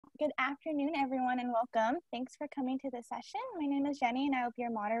Good afternoon, everyone, and welcome. Thanks for coming to this session. My name is Jenny, and I will be your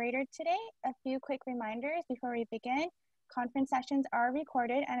moderator today. A few quick reminders before we begin. Conference sessions are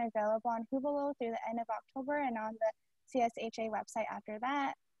recorded and available on Hoovelo through the end of October and on the CSHA website after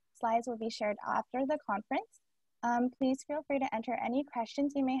that. Slides will be shared after the conference. Please feel free to enter any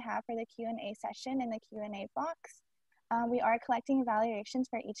questions you may have for the Q&A session in the Q&A box. We are collecting evaluations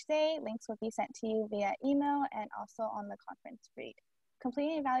for each day. Links will be sent to you via email and also on the conference feed.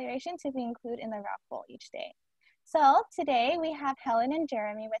 Completing evaluations will be included in the raffle each day. So today we have Helen and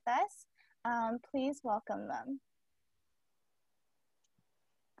Jeremy with us. Please welcome them.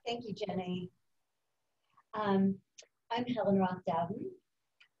 Thank you, Jenny. I'm Hellan Roth Dowden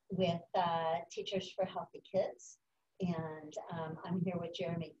with Teachers for Healthy Kids, and I'm here with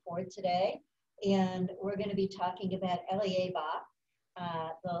Jeremy Ford today, and we're going to be talking about LEA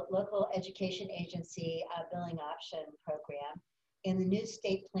BOP, the Local Education Agency Billing Option Program, in the new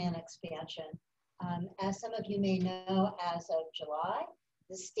state plan expansion. As some of you may know, as of July,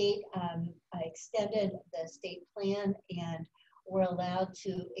 the state extended the state plan and we're allowed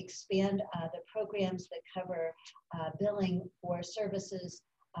to expand the programs that cover billing for services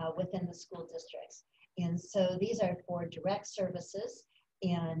within the school districts. And so these are for direct services.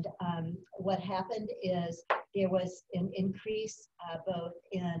 And what happened is there was an increase both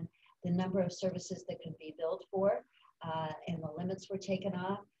in the number of services that could be billed for, and the limits were taken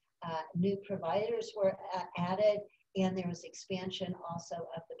off. New providers were added, and there was expansion also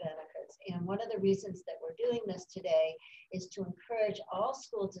of the benefits. And one of the reasons that we're doing this today is to encourage all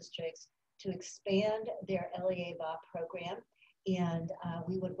school districts to expand their LEA BOP program. And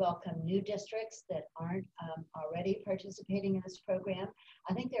we would welcome new districts that aren't already participating in this program.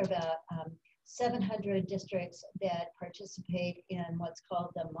 I think there are about 700 districts that participate in what's called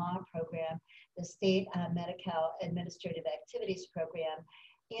the MA program, the State Medi-Cal Administrative Activities Program,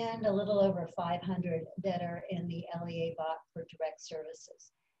 and a little over 500 that are in the LEA BOP for direct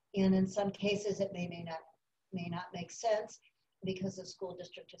services. And in some cases, it may not make sense because the school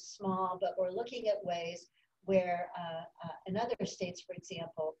district is small, but we're looking at ways where in other states, for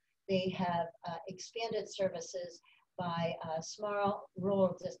example, they have expanded services by small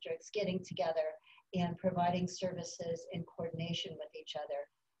rural districts getting together and providing services in coordination with each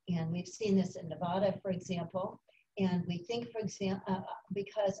other. And we've seen this in Nevada, for example, and we think, for example,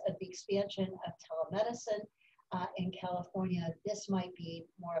 because of the expansion of telemedicine in California, this might be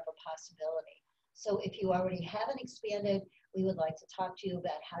more of a possibility. So if you already haven't expanded, we would like to talk to you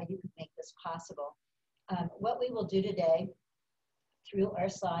about how you can make this possible. What we will do today through our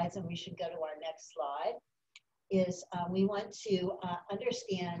slides, and we should go to our next slide, is we want to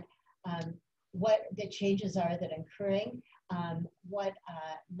understand what the changes are that are occurring, what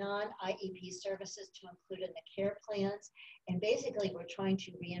non-IEP services to include in the care plans, and basically we're trying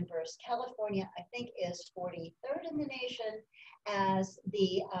to reimburse. California, I think, is 43rd in the nation as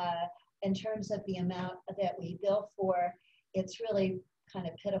the, in terms of the amount that we bill for. It's really kind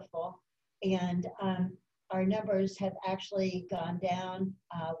of pitiful. And our numbers have actually gone down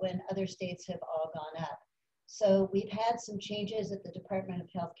when other states have all gone up. So we've had some changes at the Department of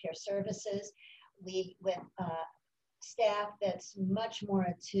Healthcare Services. With staff that's much more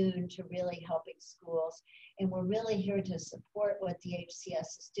attuned to really helping schools. And we're really here to support what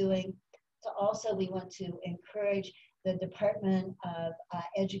DHCS is doing. So also we want to encourage the Department of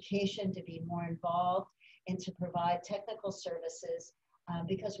Education to be more involved and to provide technical services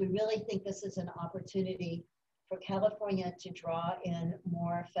because we really think this is an opportunity for California to draw in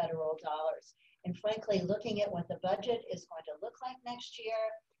more federal dollars. And frankly, looking at what the budget is going to look like next year,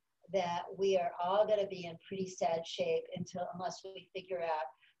 that we are all going to be in pretty sad shape unless we figure out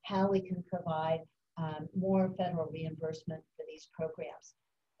how we can provide more federal reimbursement for these programs.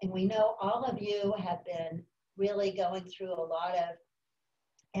 And we know all of you have been really going through a lot of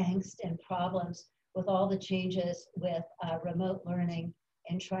angst and problems with all the changes with remote learning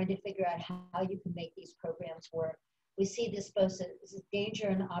and trying to figure out how you can make these programs work. We see this both as a danger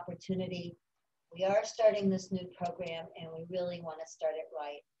and opportunity. We are starting this new program and we really want to start it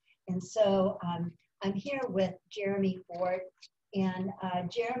right. And so I'm here with Jeremy Ford, and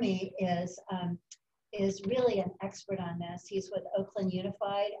Jeremy is really an expert on this. He's with Oakland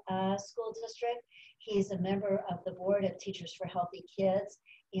Unified School District. He's a member of the board of Teachers for Healthy Kids.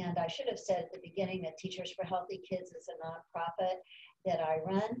 And I should have said at the beginning that Teachers for Healthy Kids is a nonprofit that I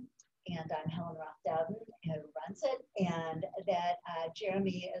run. And I'm Hellan Roth Dowden, who runs it. And that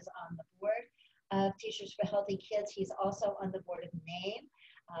Jeremy is on the board of Teachers for Healthy Kids. He's also on the board of NAME,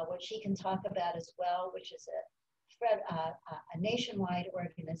 which he can talk about as well, which is a nationwide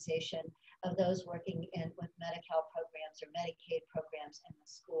organization of those working with Medi-Cal programs or Medicaid programs in the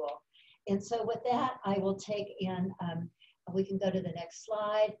school. And so with that, I will take in, we can go to the next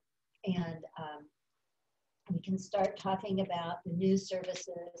slide, and we can start talking about the new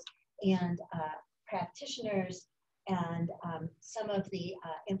services and practitioners and some of the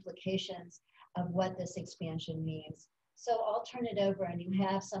implications of what this expansion means. So I'll turn it over, and you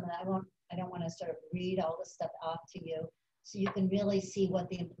have some of that. I don't want to sort of read all this stuff off to you, so you can really see what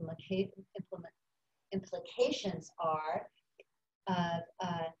the implications are of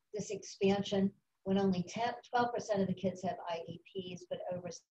this expansion, when only 12% of the kids have IEPs, but over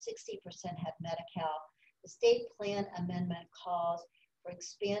 60% have Medi-Cal. The state plan amendment calls for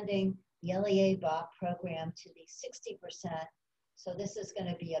expanding the LEA BOP program to the 60%. So this is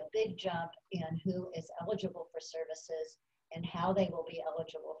going to be a big jump in who is eligible for services and how they will be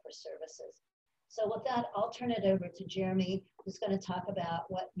eligible for services. So with that, I'll turn it over to Jeremy, who's going to talk about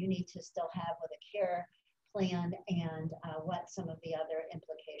what you need to still have with a care plan and what some of the other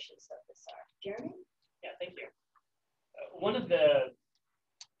implications of this are. Jeremy? Yeah, thank you. One of the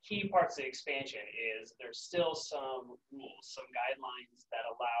key parts of the expansion is there's still some rules, some guidelines that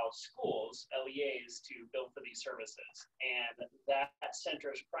allow schools, LEAs, to bill for these services. And that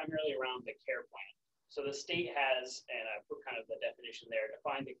centers primarily around the care plan. So the state has, and I put kind of the definition there,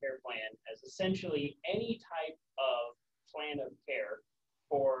 defined the care plan as essentially any type of plan of care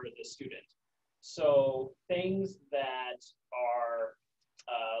for the student. So things that are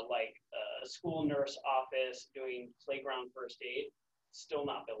like a school nurse office doing playground first aid, still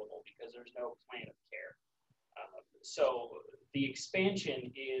not billable because there's no plan of care. So the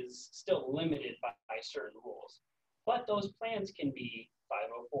expansion is still limited by certain rules, but those plans can be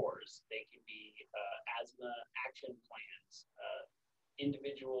 504s, they can be asthma action plans,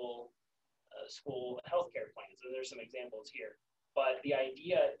 individual school healthcare plans, and there's some examples here. But the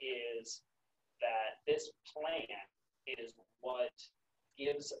idea is that this plan is what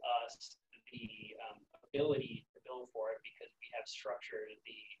gives us the ability to bill for it, because we have structured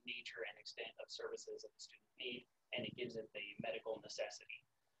the nature and extent of services that the students need, and it gives it the medical necessity.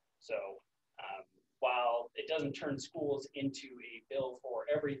 So while it doesn't turn schools into a bill for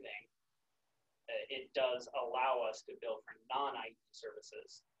everything, it does allow us to bill for non-IEP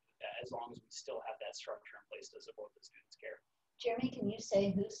services as long as we still have that structure in place to support the student's care. Jeremy, can you say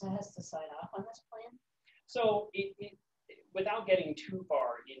who has to sign off on this plan? So without getting too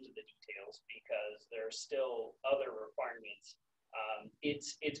far into the details, because there are still other requirements,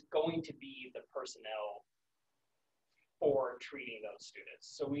 it's going to be the personnel for treating those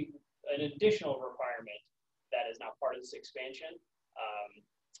students. So an additional requirement that is now part of this expansion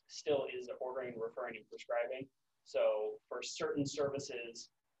still is ordering, referring, and prescribing. So for certain services,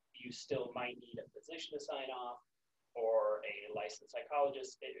 you still might need a physician to sign off or a licensed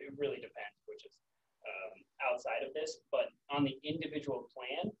psychologist. It really depends, which is outside of this. But on the individual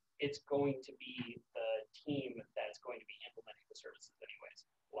plan, it's going to be the team that's going to be implementing the services anyways,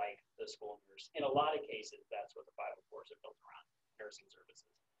 like the school nurse. In a lot of cases, that's what the 504s are built around, nursing services.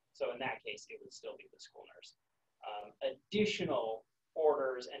 So in that case, it would still be the school nurse. Additional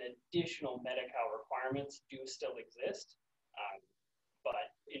orders and additional Medi-Cal requirements do still exist.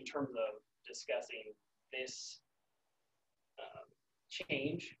 But in terms of discussing this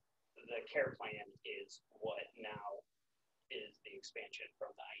change, the care plan is what now is the expansion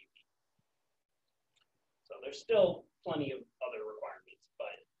from the IEP. So there's still plenty of other requirements,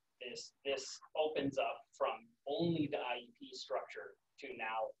 but this opens up from only the IEP structure to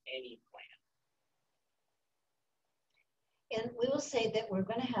now any plan. And we will say that we're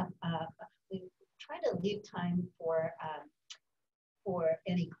going to have, we try to leave time for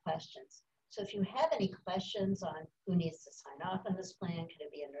any questions. So if you have any questions on who needs to sign off on this plan, could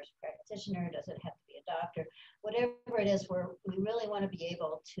it be a nurse practitioner, does it have to be a doctor, whatever it is, we really want to be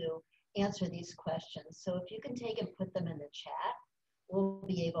able to answer these questions. So if you can take and put them in the chat, we'll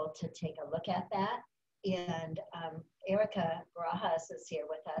be able to take a look at that. And Erica Barajas is here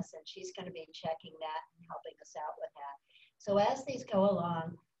with us, and she's going to be checking that and helping us out with that. So as these go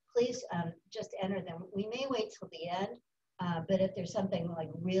along, please just enter them. We may wait till the end, but if there's something like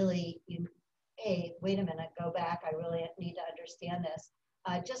really, hey, wait a minute, go back, I really need to understand this,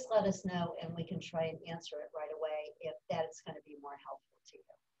 just let us know and we can try and answer it right away if that is going to be more helpful to you.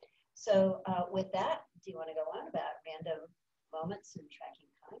 So with that, do you want to go on about random moments in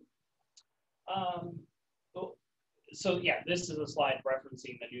tracking time? So yeah, this is a slide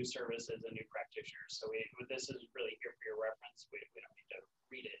referencing the new services and new practitioners. So this is really here for your reference. We don't need to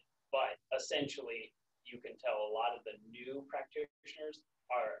read it, but essentially you can tell a lot of the new practitioners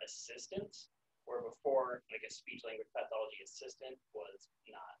are assistants, where before like a speech language pathology assistant was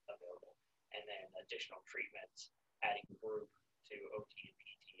not available. and then additional treatments, adding group to OT and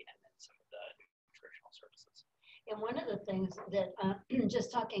PT, and then some of the nutritional services. And one of the things that,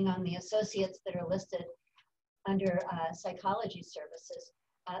 just talking on the associates that are listed under psychology services,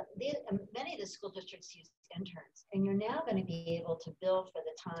 many of the school districts use interns, and you're now going to be able to bill for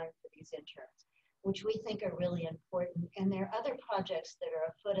the time for these interns, which we think are really important. And there are other projects that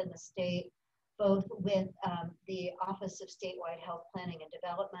are afoot in the state, both with the Office of Statewide Health Planning and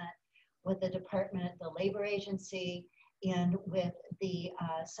Development, with the Department of the Labor Agency, and with the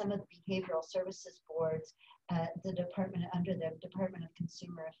some of the behavioral services boards, the department under the Department of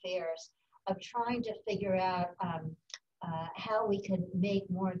Consumer Affairs, of trying to figure out how we can make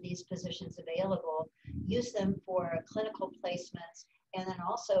more of these positions available, use them for clinical placements, and then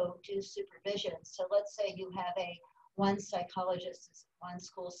also do supervision. So let's say you have one psychologist at one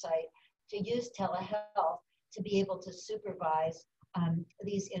school site, to use telehealth to be able to supervise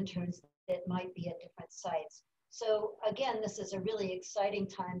these interns that might be at different sites. So again, this is a really exciting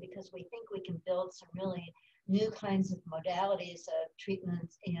time because we think we can build some really new kinds of modalities of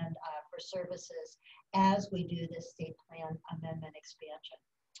treatments and for services as we do this state plan amendment expansion.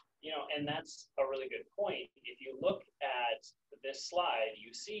 You know, and that's a really good point. If you look at this slide,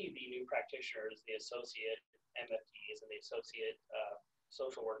 you see the new practitioners, the associate MFTs and the associate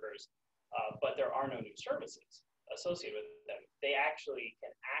social workers, but there are no new services associated with them. They actually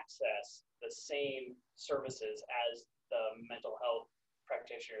can access the same services as the mental health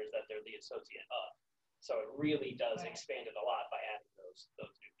practitioners that they're the associate of. So it really does expand it a lot by adding those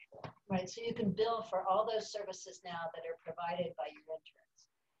new people. Right, so you can bill for all those services now that are provided by your interns.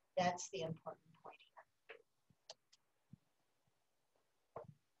 That's the important point here.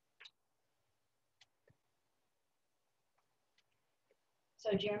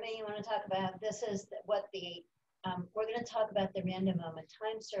 So Jeremy, you want to talk about, this is what the, we're going to talk about the random moment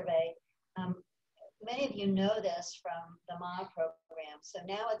time survey. Many of you know this from the MA program. So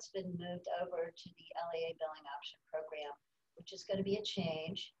now it's been moved over to the LEA billing option program, which is going to be a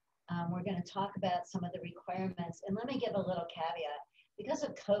change. We're going to talk about some of the requirements. And let me give a little caveat. Because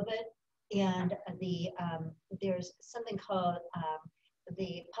of COVID and there's something called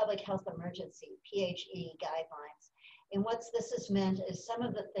the Public Health Emergency, PHE guidelines. And what this has meant is some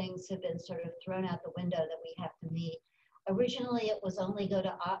of the things have been sort of thrown out the window that we have to meet. Originally, it was only go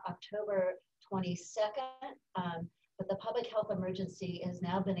to October 22nd, but the public health emergency has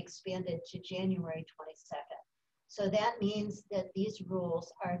now been expanded to January 22nd. So that means that these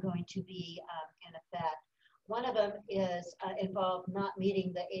rules are going to be in effect. One of them is involved not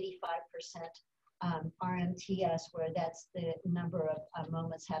meeting the 85% RMTS, where that's the number of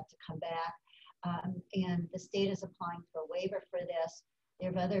moments have to come back. And the state is applying for a waiver for this.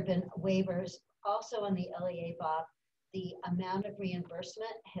 There have been waivers. Also on the LEA BOP, the amount of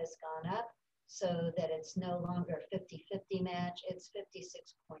reimbursement has gone up so that it's no longer 50-50 match, it's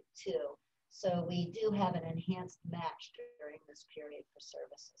 56.2. So we do have an enhanced match during this period for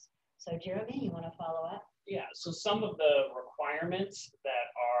services. So Jeremy, you want to follow up? Yeah, so some of the requirements that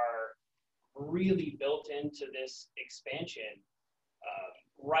are really built into this expansion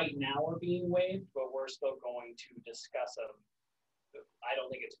right now are being waived, but we're still going to discuss them. I don't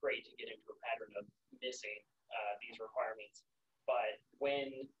think it's great to get into a pattern of missing these requirements, but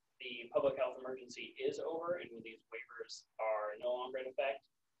when the public health emergency is over and when these waivers are no longer in effect,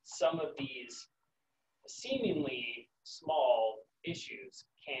 some of these seemingly small issues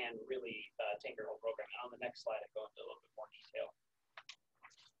can really take your whole program. And on the next slide, I go into a little bit more detail.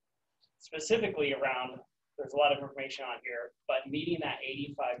 Specifically around, there's a lot of information on here, but meeting that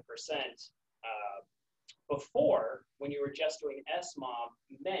 85% before, when you were just doing SMOM,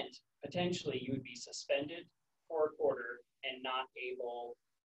 meant potentially you would be suspended for a quarter and not able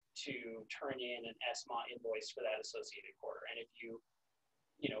to turn in an SMA invoice for that associated quarter. And if you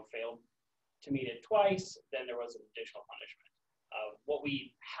failed to meet it twice, then there was an additional punishment. What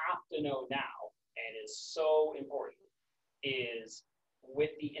we have to know now, and is so important, is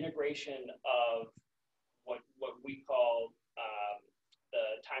with the integration of what we call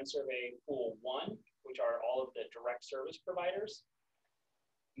the time survey pool 1, which are all of the direct service providers,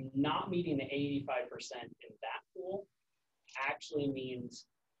 not meeting the 85% in that pool actually means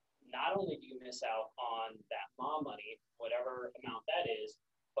not only do you miss out on that MA money, whatever amount that is,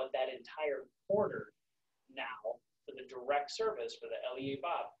 but that entire quarter now for the direct service for the LEA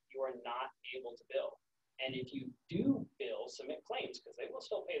BOP, you are not able to bill. And if you do bill, submit claims, because they will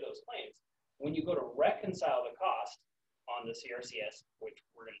still pay those claims, when you go to reconcile the cost on the CRCS, which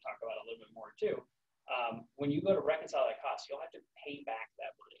we're going to talk about a little bit more too, when you go to reconcile that cost, you'll have to pay back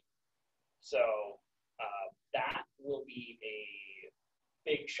that money. So that will be a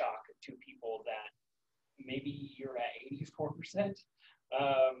big shock to people people that maybe you're at 84%.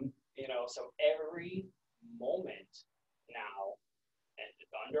 So every moment now, and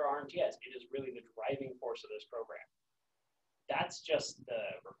under RMTS, it is really the driving force of this program. That's just the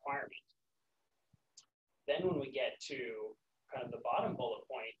requirement. Then when we get to kind of the bottom bullet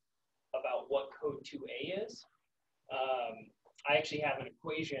point about what Code 2A is, I actually have an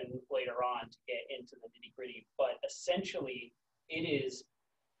equation later on to get into the nitty-gritty, but essentially it is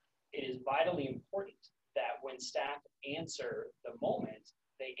vitally important that when staff answer the moment,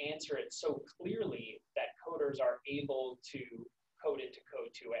 they answer it so clearly that coders are able to code it to Code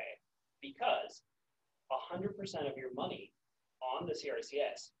 2A, because 100% of your money on the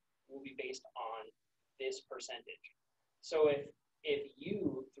CRCS will be based on this percentage. So if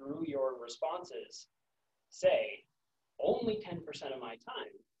you, through your responses, say only 10% of my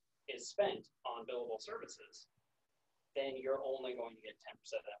time is spent on billable services, then you're only going to get 10%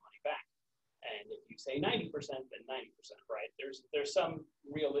 of that money back. And if you say 90%, then 90%, right? There's some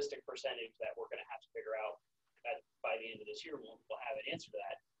realistic percentage that we're going to have to figure out by the end of this year. We'll have an answer to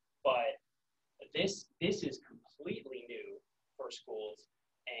that. But this is completely new for schools,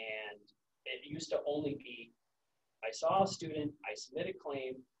 and it used to only be, I saw a student, I submit a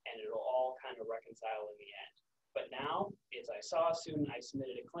claim, and it'll all kind of reconcile in the end. But now, is I saw a student, I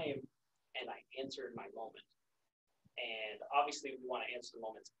submitted a claim, and I answered my moment. And obviously, we want to answer the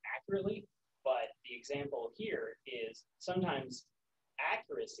moments accurately, but the example here is sometimes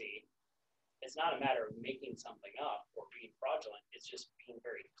accuracy is not a matter of making something up or being fraudulent. It's just being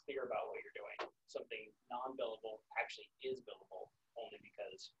very clear about what you're doing. Something non-billable actually is billable only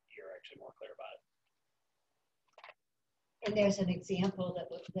because you're actually more clear about it. And there's an example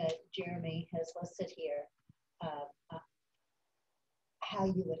that Jeremy has listed here of how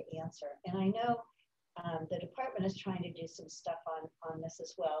you would answer. And I know the department is trying to do some stuff on this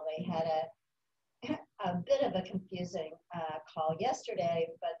as well. They had a bit of a confusing call yesterday,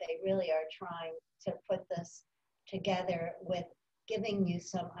 but they really are trying to put this together with giving you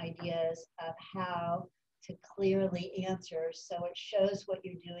some ideas of how to clearly answer so it shows what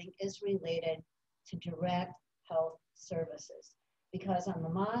you're doing is related to direct health services. Because on the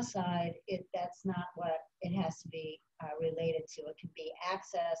MA side, that's not what it has to be related to. It can be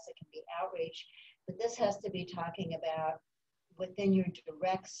access, it can be outreach, but this has to be talking about within your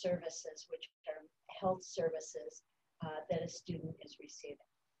direct services, which are health services that a student is receiving.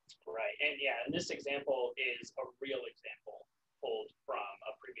 Right, and yeah, and this example is a real example pulled from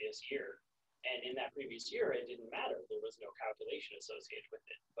a previous year. And in that previous year, it didn't matter. There was no calculation associated with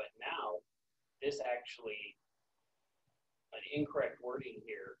it. But now, this actually, an incorrect wording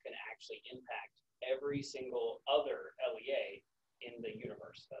here can actually impact every single other LEA in the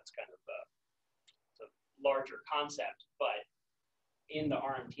universe. That's kind of it's a larger concept, but in the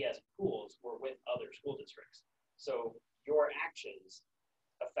RMTS pools, we're with other school districts. So your actions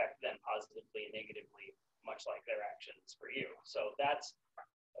affect them positively and negatively, much like their actions for you. So that's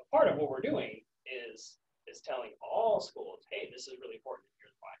a part of what we're doing is telling all schools, hey, this is really important,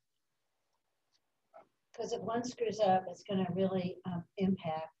 here's why. Because if one screws up, it's going to really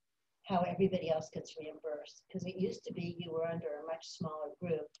impact how everybody else gets reimbursed. Because it used to be you were under a much smaller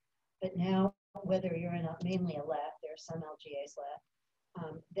group, but now whether you're in mainly a LEA, there are some LGAs left,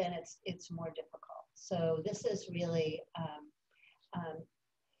 then it's more difficult. So this is really,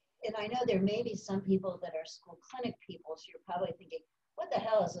 and I know there may be some people that are school clinic people, so you're probably thinking, what the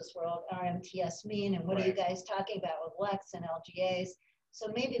hell is this world RMTS mean? And what are you guys talking about with LECs and LGAs? So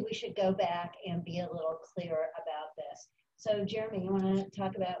maybe we should go back and be a little clearer about this. So Jeremy, you want to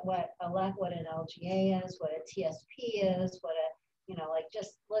talk about what a LEC, what an LGA is, what a TSP is, what a,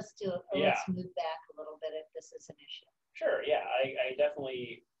 let's do it. Yeah. Let's move back a little bit if this is an issue. Sure, yeah, I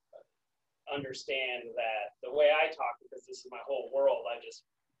definitely understand that the way I talk, because this is my whole world, I just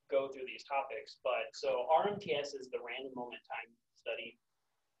go through these topics. But so RMTS is the random moment time study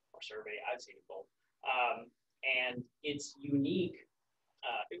or survey. I've seen it both. And it's unique.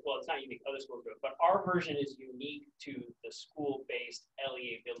 Well, it's not unique, other schools do it, but our version is unique to the school-based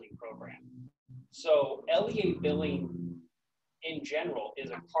LEA billing program. So LEA billing in general is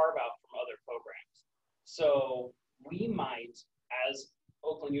a carve-out from other programs. So we might, as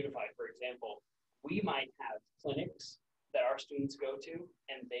Oakland Unified, for example, we might have clinics that our students go to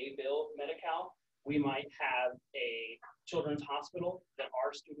and they bill Medi-Cal. We might have a children's hospital that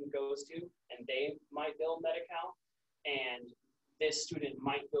our student goes to and they might bill Medi-Cal. And this student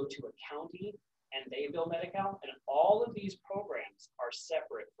might go to a county and they bill Medi-Cal. And all of these programs are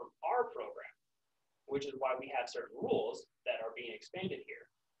separate from our program, which is why we have certain rules that are being expanded here.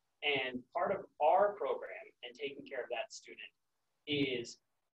 And part of our program and taking care of that student is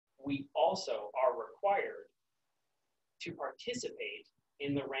we also are required to participate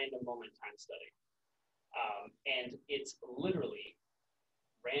in the random moment time study. And it's literally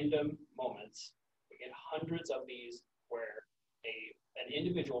random moments. We get hundreds of these where an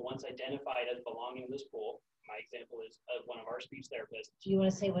individual, once identified as belonging in this pool, my example is one of our speech therapists. Do you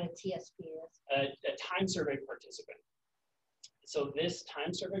want to say what a TSP is? A time-surveyed participant. So this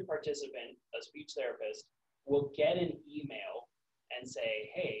time-surveyed participant, a speech therapist, will get an email and say,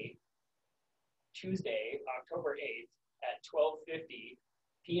 hey, Tuesday, October 8th at 12:50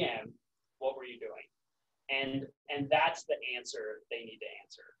 p.m., what were you doing? And that's the answer they need to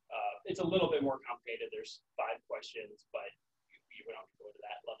answer. It's a little bit more complicated. There's 5 questions, but we don't have to go into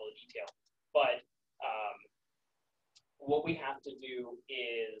that level of detail. But what we have to do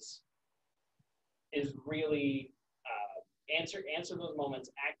is really answer those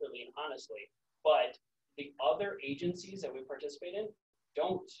moments accurately and honestly. But the other agencies that we participate in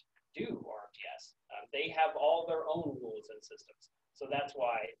don't do RMTS. They have all their own rules and systems. So that's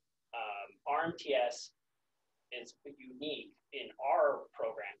why RMTS is unique in our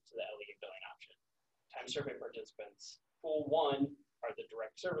program to the LEA billing option. Time survey participants, pool 1 are the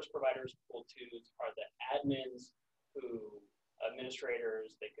direct service providers, pool 2 are the admins,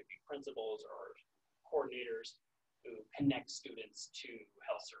 administrators, they could be principals or coordinators who connect students to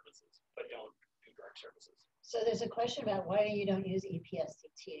health services, but don't do direct services. So there's a question about why you don't use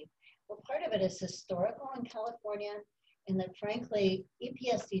EPSDT. Well, part of it is historical in California, and that frankly,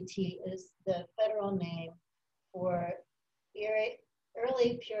 EPSDT is the federal name for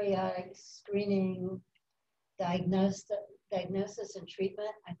early periodic screening, diagnosis and treatment.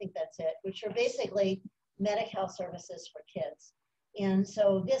 I think that's it, which are basically Medi-Cal services for kids. And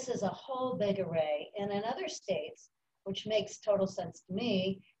so this is a whole big array. And in other states, which makes total sense to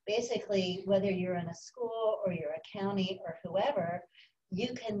me, basically, whether you're in a school or you're a county or whoever,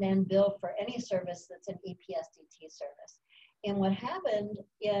 you can then bill for any service that's an EPSDT service. And what happened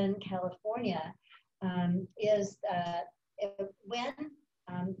in California is that when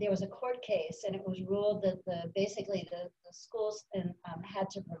there was a court case and it was ruled that basically the schools had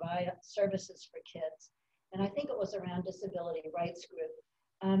to provide services for kids. And I think it was around disability rights group.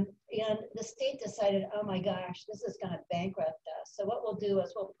 And the state decided, oh my gosh, this is going to bankrupt us. So what we'll do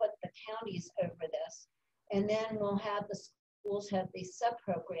is we'll put the counties over this, and then we'll have the schools have these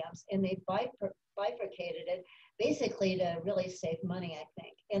sub-programs, and they bifurcated it basically to really save money, I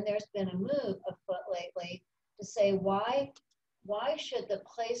think. And there's been a move afoot lately to say, why should the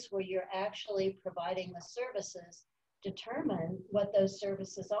place where you're actually providing the services determine what those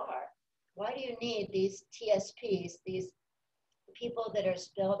services are? Why do you need these TSPs, these people that are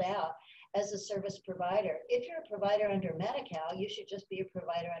spelled out as a service provider? If you're a provider under Medi-Cal, you should just be a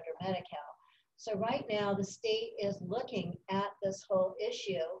provider under Medi-Cal. So right now, the state is looking at this whole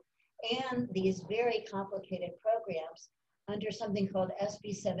issue and these very complicated programs under something called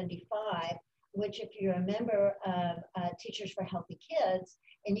SB 75, which if you're a member of Teachers for Healthy Kids,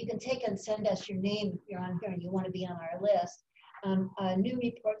 and you can take and send us your name if you're on here and you want to be on our list, a new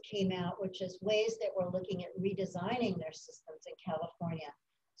report came out, which is ways that we're looking at redesigning their systems in California.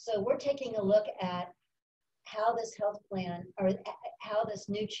 So we're taking a look at how this health plan, or how this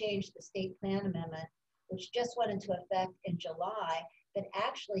new change, the state plan amendment, which just went into effect in July, that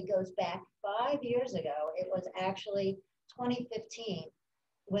actually goes back 5 years ago. It was actually 2015,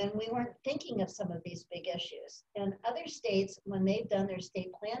 when we weren't thinking of some of these big issues. And other states, when they've done their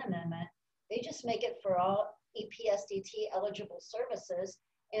state plan amendment, they just make it for all EPSDT eligible services,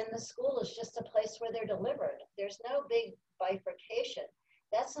 and the school is just a place where they're delivered. There's no big bifurcation.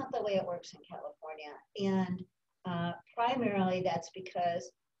 That's not the way it works in California. And primarily that's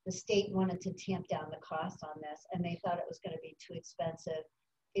because the state wanted to tamp down the cost on this, and they thought it was going to be too expensive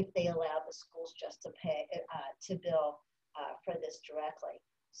if they allowed the schools just to pay, to bill for this directly.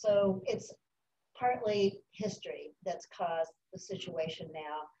 So it's partly history that's caused the situation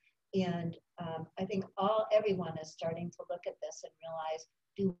now. And I think everyone is starting to look at this and realize,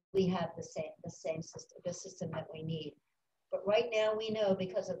 do we have the same system, the system that we need? But right now we know,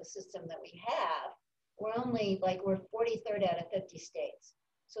 because of the system that we have, we're 43rd out of 50 states.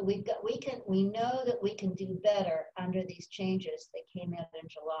 So we know that we can do better under these changes that came out in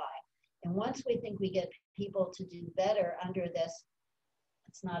July. And once we think we get people to do better under this,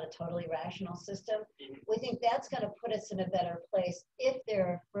 it's not a totally rational system, we think that's going to put us in a better place if there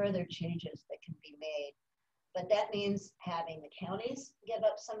are further changes that can be made. But that means having the counties give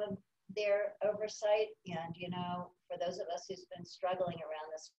up some of their oversight. And, you know, for those of us who's been struggling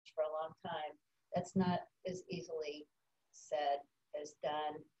around this for a long time, that's not as easily said as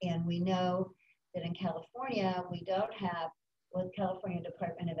done. And we know that in California, we don't have with California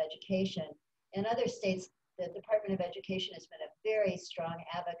Department of Education. In other states, the Department of Education has been a very strong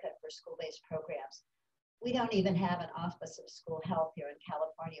advocate for school-based programs. We don't even have an Office of School Health here in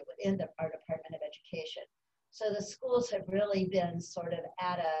California within our Department of Education. So the schools have really been sort of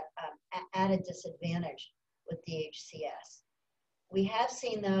at a disadvantage with DHCS. We have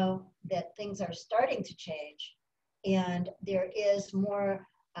seen, though, that things are starting to change, and there is more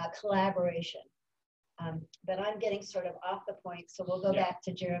collaboration. But I'm getting sort of off the point, so we'll go back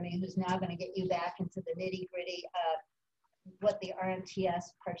to Jeremy, who's now going to get you back into the nitty-gritty of what the RMTS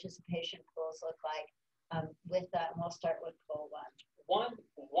participation pools look like. With that, and we'll start with pool one.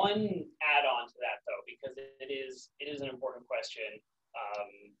 One add-on to that, though, because it is an important question.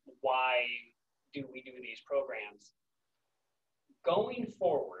 Why do we do these programs? Going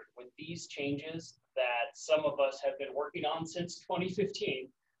forward with these changes that some of us have been working on since 2015,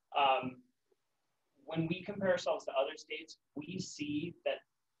 when we compare ourselves to other states, we see that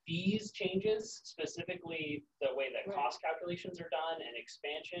these changes, specifically the way that cost calculations are done and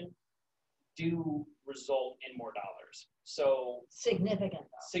expansion, do result in more dollars. So significant.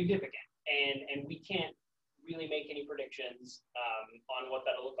 And we can't really make any predictions on what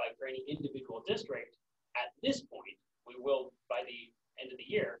that'll look like for any individual district at this point. We will by the end of the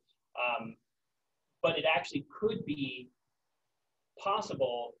year. But it actually could be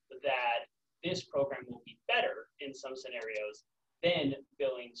possible that this program will be better in some scenarios than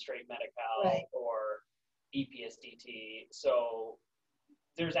billing straight Medi-Cal or EPSDT. So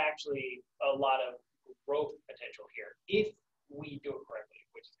there's actually a lot of growth potential here if we do it correctly,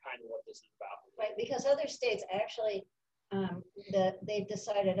 which is kind of what this is about. Right, because other states actually, they've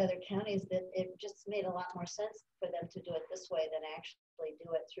decided, other counties, that it just made a lot more sense for them to do it this way than actually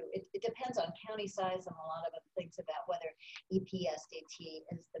do it through. It depends on county size and a lot of other things about whether EPSDT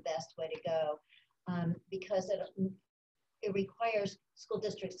is the best way to go, because it requires school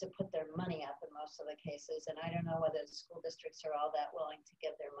districts to put their money up in most of the cases, and I don't know whether the school districts are all that willing to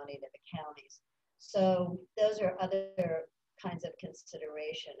give their money to the counties. So those are other kinds of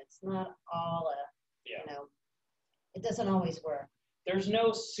consideration. It's not all you know, it doesn't always work. There's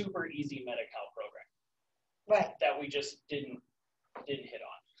no super easy Medi-Cal program that we just didn't hit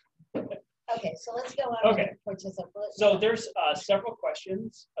on. Okay, so let's go on. Okay, so there's several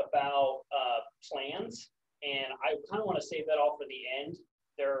questions about plans, and I kind of want to save that all for the end.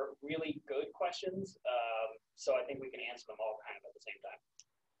 They're really good questions, so I think we can answer them all kind of at the same time.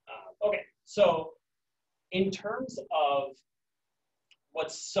 Okay, so in terms of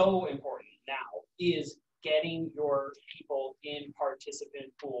what's so important now is getting your people in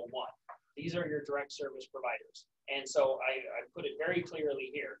participant pool one. These are your direct service providers. And so I put it very clearly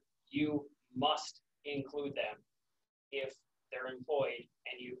here. You must include them if they're employed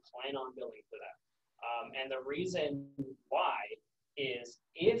and you plan on billing for them. And the reason why is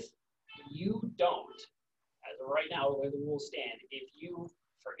if you don't, as of right now, the way the rules stand, if you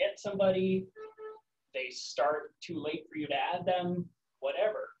forget somebody, they start too late for you to add them,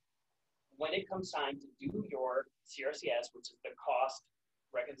 whatever, when it comes time to do your CRCS, which is the cost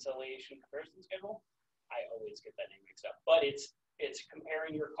reconciliation comparison schedule, I always get that name mixed up, but it's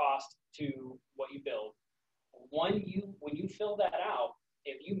comparing your cost to what you billed. When you fill that out,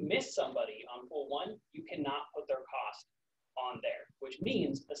 if you miss somebody on pool one, you cannot put their cost on there, which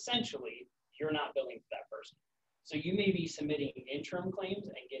means essentially you're not billing for that person. So you may be submitting interim claims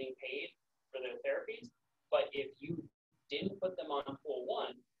and getting paid for their therapies, but if you didn't put them on pool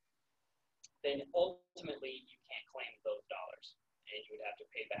one, then ultimately you can't claim those dollars and you would have to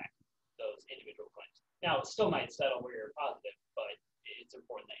pay back those individual claims. Now, it still might settle where you're positive, but it's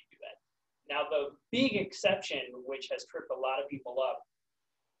important that you do that. Now, the big exception, which has tripped a lot of people up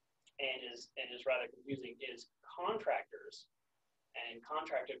and is rather confusing, is contractors and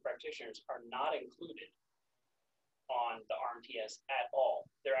contracted practitioners are not included on the RMTS at all.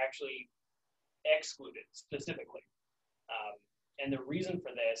 They're actually excluded specifically. And the reason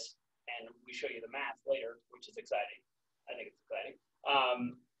for this, and we show you the math later, which is exciting. I think it's exciting.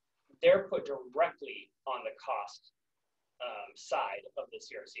 They're put directly on the cost side of the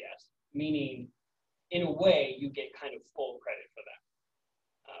CRCS, meaning in a way you get kind of full credit for them.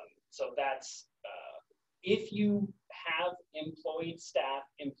 So that's, if you have employed staff,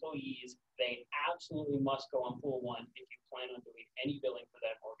 employees, they absolutely must go on pool one if you plan on doing any billing for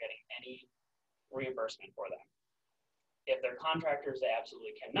them or getting any reimbursement for them. If they're contractors, they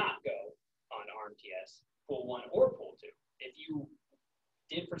absolutely cannot go on RMTS, pool one or pool two. If you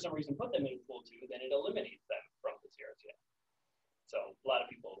did for some reason put them in pool two, then it eliminates them from the CRCS. So a lot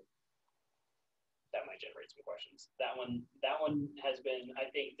of people, that might generate some questions. That one has been, I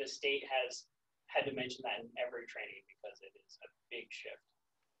think the state has had to mention that in every training because it is a big shift.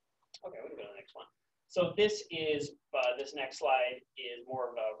 Okay, we can go to the next one. So this is, this next slide is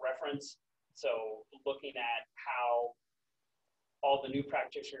more of a reference. So looking at how all the new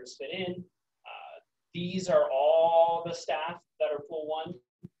practitioners fit in. These are all the staff that are Pool 1.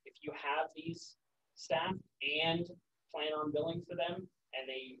 If you have these staff and plan on billing for them and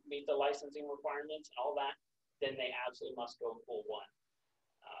they meet the licensing requirements and all that, then they absolutely must go Pool 1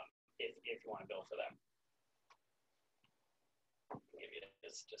 if you want to bill for them. Maybe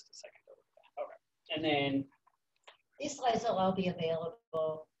it's just a second over that. Okay. And then these slides will all be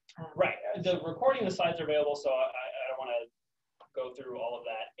available. Right. The recording of the slides are available, so I don't want to go through all of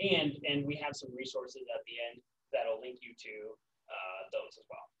that. And we have some resources at the end that'll link you to those as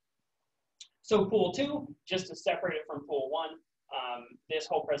well. So Pool 2, just to separate it from Pool 1, this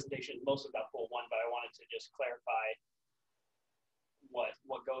whole presentation is mostly about Pool 1, but I wanted to just clarify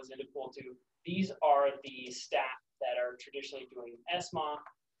what goes into Pool 2. These are the staff that are traditionally doing SMA.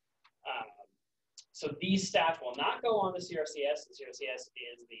 So these staff will not go on the CRCS. The CRCS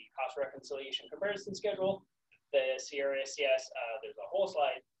is the cost reconciliation comparison schedule. The CRCS, there's a whole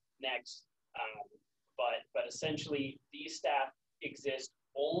slide next, but essentially these staff exist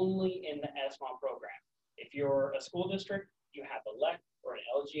only in the SMA program. If you're a school district, you have a LEC or an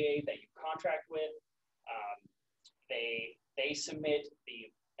LGA that you contract with. They submit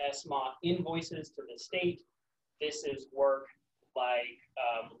the SMA invoices to the state. This is work like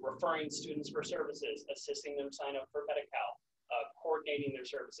referring students for services, assisting them sign up for Medi-Cal, coordinating their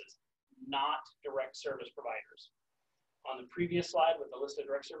services, not direct service providers. On the previous slide with the list of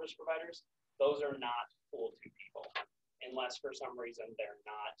direct service providers, those are not Pool 2 people, unless for some reason they're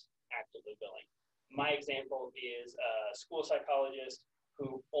not actively billing. My example is a school psychologist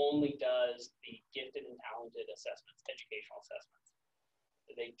who only does the gifted and talented assessments, educational assessments.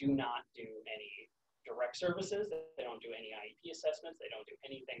 They do not do any direct services. They don't do any IEP assessments. They don't do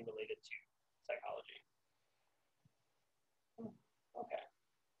anything related to psychology. Okay.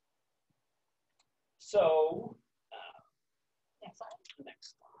 So, Next slide.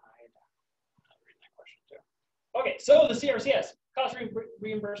 Next slide. I'll read that question too. Okay, so the CRCS, cost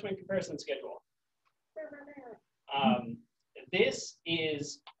reimbursement comparison schedule. This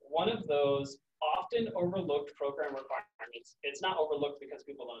is one of those often overlooked program requirements. It's not overlooked because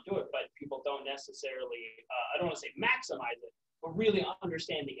people don't do it, but people don't necessarily, I don't want to say maximize it, but really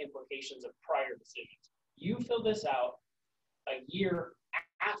understand the implications of prior decisions. You fill this out a year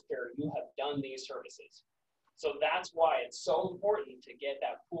after you have done these services. So that's why it's so important to get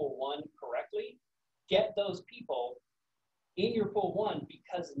that Pool 1 correctly. Get those people in your Pool 1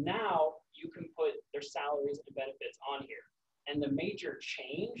 because now you can put their salaries and benefits on here. And the major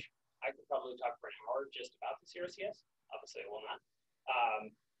change, I could probably talk for an hour just about the CRCS. Obviously, I will not.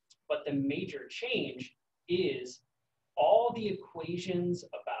 But the major change is all the equations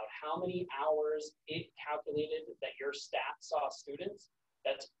about how many hours it calculated that your staff saw students,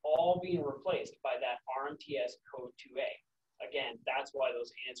 that's all being replaced by that RMTS code 2A. Again, that's why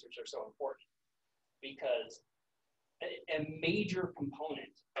those answers are so important, because a major component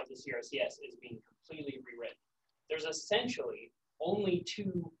of the CRCS is being completely rewritten. There's essentially only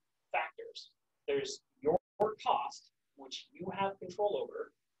two factors. There's your cost, which you have control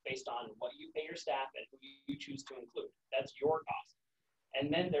over based on what you pay your staff and who you choose to include. That's your cost.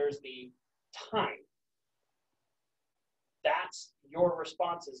 And then there's the time. That's your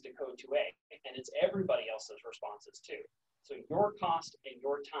responses to code 2A, and it's everybody else's responses too. So your cost and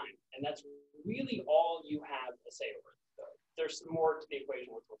your time, and that's really all you have a say over. There's some more to the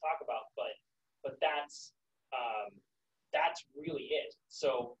equation which we'll talk about, but that's really it.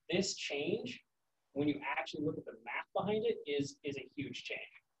 So this change, when you actually look at the math behind it, is a huge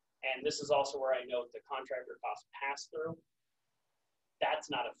change. And this is also where I note the contractor cost pass-through. That's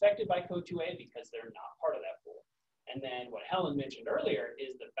not affected by code 2A because they're not part of that pool. And then what Helen mentioned earlier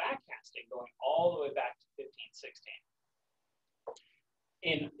is the backcasting going all the way back to 15-16.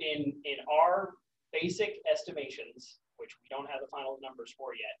 In our basic estimations, which we don't have the final numbers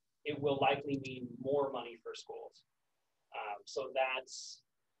for yet, it will likely mean more money for schools. So that's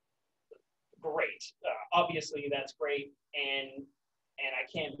great. Obviously, that's great, and I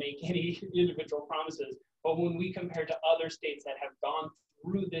can't make any individual promises. But when we compare to other states that have gone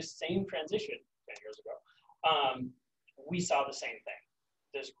through this same transition 10 years ago, we saw the same thing.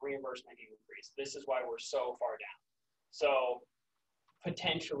 This reimbursement increase. This is why we're so far down. So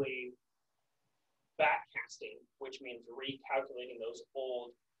potentially backcasting, which means recalculating those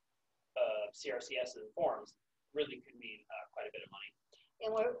old CRCS forms, really could mean quite a bit of money.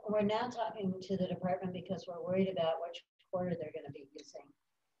 And we're now talking to the department because we're worried about which quarter they're going to be using.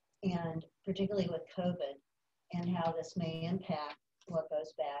 and particularly with COVID and how this may impact what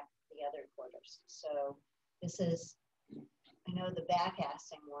goes back the other quarters. So this is, I know the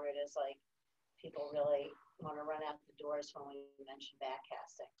backcasting word is like people really want to run out the doors when we mention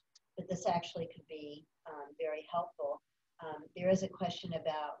backcasting, but this actually could be very helpful. There is a question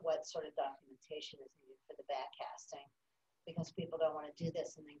about what sort of documentation is needed for the backcasting, because people don't want to do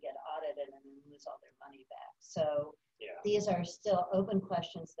this and then get audited and then lose all their money back. So these are still open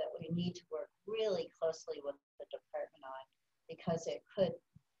questions that we need to work really closely with the department on, because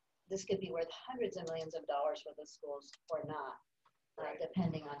this could be worth hundreds of millions of dollars for the schools or not,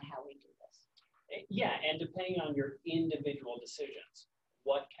 depending on how we do this. Yeah, and depending on your individual decisions.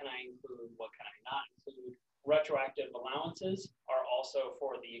 What can I include? What can I not include? Retroactive allowances are also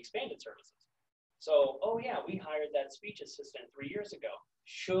for the expanded services. So, oh yeah, we hired that speech assistant 3 years ago.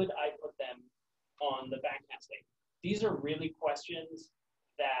 Should I put them on the backcasting? These are really questions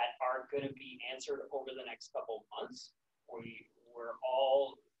that are going to be answered over the next couple of months. We're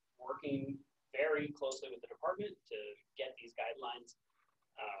all working very closely with the department to get these guidelines,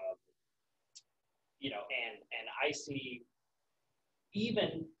 and I see,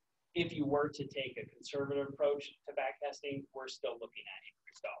 even if you were to take a conservative approach to backcasting, we're still looking at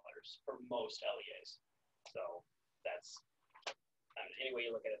increased dollars for most LEAs. So that's, any way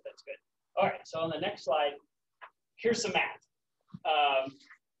you look at it, that's good. All right, so on the next slide, here's some math.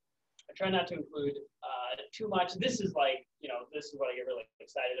 I try not to include too much. This is like, this is what I get really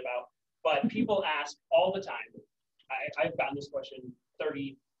excited about. But people ask all the time. I've gotten this question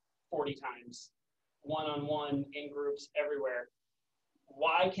 30, 40 times, one-on-one, in groups, everywhere.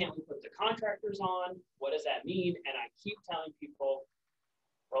 Why can't we put the contractors on? What does that mean? And I keep telling people,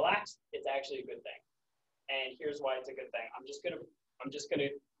 relax, it's actually a good thing. And here's why it's a good thing. I'm just gonna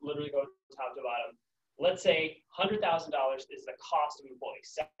literally go top to bottom. Let's say $100,000 is the cost of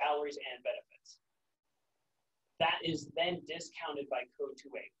employees, salaries and benefits. That is then discounted by Code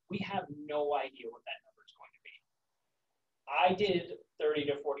 2A. We have no idea what that number is going to be. I did 30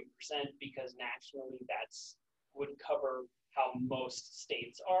 to 40% because nationally would cover how most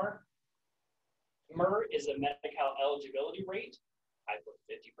states are. MER is a Medi-Cal eligibility rate. I put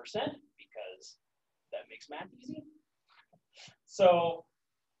 50% because that makes math easy. So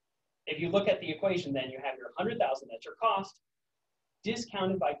if you look at the equation, then you have your $100,000, that's your cost,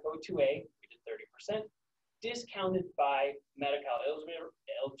 discounted by Code 2A, we did 30%, discounted by Medi-Cal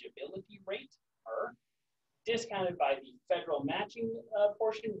eligibility rate, MER, discounted by the federal matching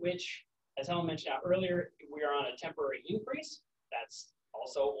portion, which, as Helen mentioned out earlier, we are on a temporary increase. That's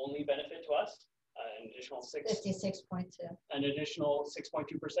also only benefit to us, an additional 56.2. An additional 6.2%.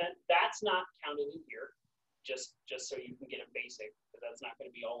 That's not counted in here, just so you can get a basic, because that's not going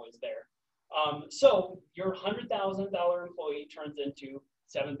to be always there. So your $100,000 employee turns into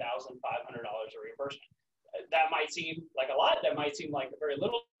 $7,500 of reimbursement. That might seem like a lot. That might seem like very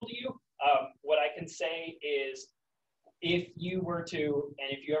little to you. What I can say is, if you were to,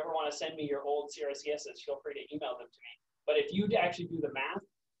 and if you ever want to send me your old CRCSs, feel free to email them to me. But if you actually do the math,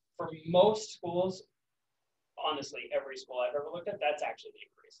 for most schools, honestly, every school I've ever looked at, that's actually the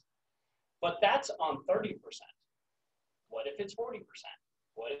increase. But that's on 30%. What if it's 40%?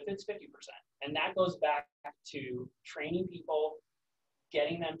 What if it's 50%? And that goes back to training people,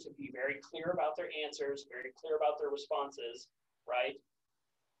 getting them to be very clear about their answers, very clear about their responses, right?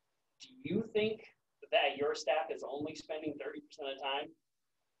 Do you think that your staff is only spending 30% of the time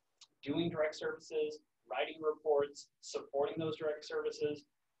doing direct services, writing reports, supporting those direct services,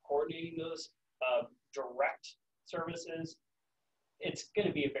 coordinating those direct services? It's going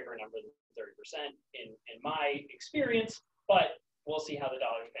to be a bigger number than 30% in my experience, but we'll see how the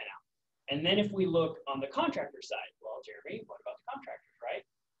dollars pan out. And then if we look on the contractor side, well, Jeremy, what about the contractors, right?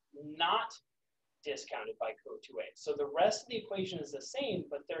 Not discounted by Code 2A. So the rest of the equation is the same,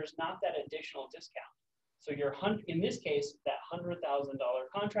 but there's not that additional discount. So in this case, that $100,000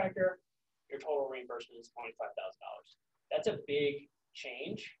 contractor, your total reimbursement is $25,000. That's a big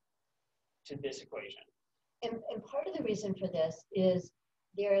change to this equation. And part of the reason for this is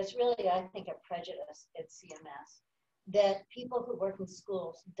there is really, I think, a prejudice at CMS that people who work in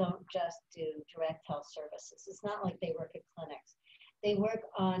schools don't just do direct health services. It's not like they work at clinics. They work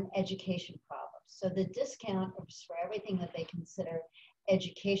on education problems. So the discount is for everything that they consider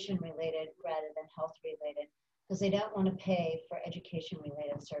education related rather than health related, because they don't want to pay for education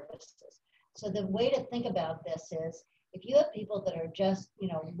related services. So the way to think about this is, if you have people that are just,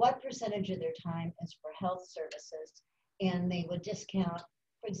 what percentage of their time is for health services, and they would discount,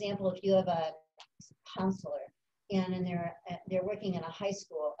 for example, if you have a counselor and they're working in a high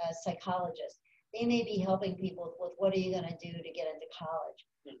school as psychologists, they may be helping people with what are you going to do to get into college.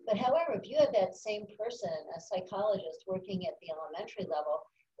 But however, if you have that same person, a psychologist working at the elementary level,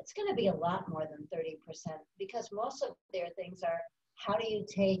 it's going to be a lot more than 30% because most of their things are, how do you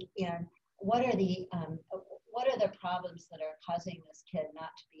take in, what are the problems that are causing this kid not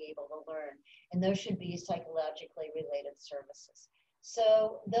to be able to learn? And those should be psychologically related services.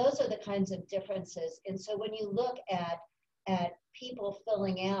 So those are the kinds of differences. And so when you look at people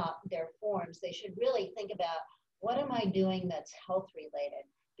filling out their forms, they should really think about, what am I doing that's health related?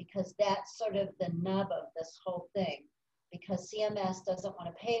 Because that's sort of the nub of this whole thing. Because CMS doesn't want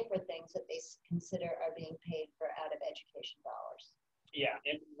to pay for things that they consider are being paid for out of education dollars. Yeah,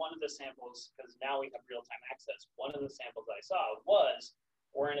 and one of the samples, because now we have real-time access, one of the samples I saw was,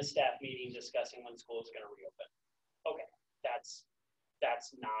 we're in a staff meeting discussing when school is going to reopen. Okay, that's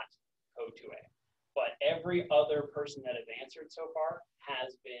not code 2A. But every other person that has answered so far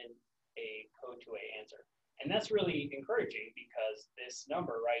has been a code 2A answer. And that's really encouraging because this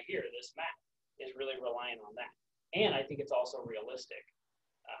number right here, this map, is really relying on that. And I think it's also realistic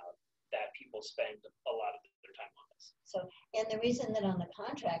that people spend a lot of their time on this. So, and the reason that on the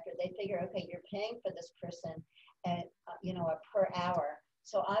contractor, they figure, okay, you're paying for this person at, a per hour.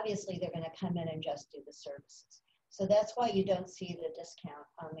 So obviously they're going to come in and just do the services. So that's why you don't see the discount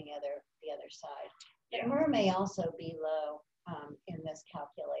on the other side. The MER may also be low in this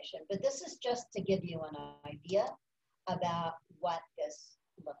calculation, but this is just to give you an idea about what this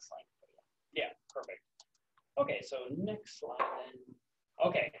looks like for you. Yeah, perfect. Okay, so next slide.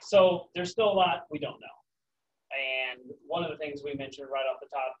 Okay, so there's still a lot we don't know. And one of the things we mentioned right off the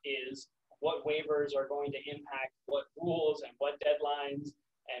top is what waivers are going to impact what rules and what deadlines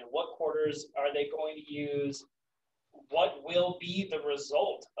and what quarters are they going to use. What will be the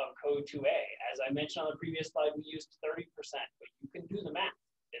result of code 2A? As I mentioned on the previous slide, we used 30%, but you can do the math.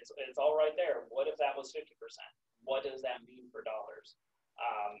 It's all right there. What if that was 50%? What does that mean for dollars?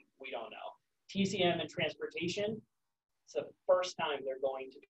 We don't know. TCM and transportation, it's the first time they're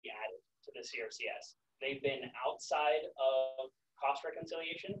going to be added to the CRCS. They've been outside of cost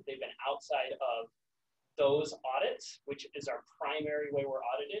reconciliation. They've been outside of those audits, which is our primary way we're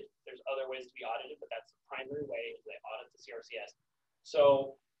audited. There's other ways to be audited, but that's the primary way they audit the CRCS.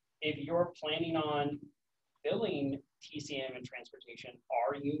 So if you're planning on billing TCM and transportation,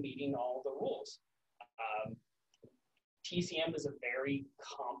 are you meeting all the rules? TCM is a very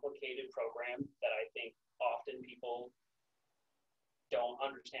complicated program that I think often people don't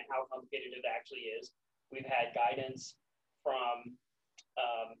understand how complicated it actually is. We've had guidance from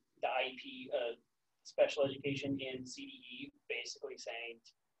the IEP special education in CDE basically saying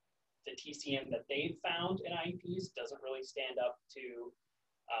the TCM that they've found in IEPs doesn't really stand up to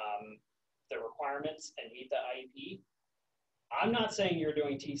the requirements and meet the IEP. I'm not saying you're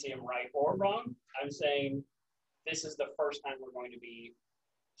doing TCM right or wrong. I'm saying this is the first time we're going to be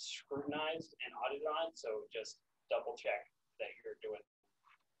scrutinized and audited on, so just double check that you're doing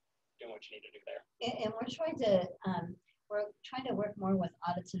what you need to do there. And we're trying to work more with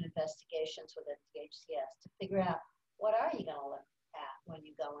audits and investigations with the DHCS to figure out, what are you going to look at when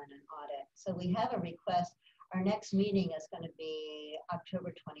you go in and audit? So we have a request. Our next meeting is going to be October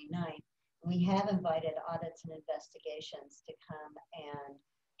 29th. We have invited audits and investigations to come and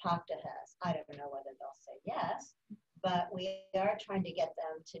talk to us. I don't know whether they'll say yes, but we are trying to get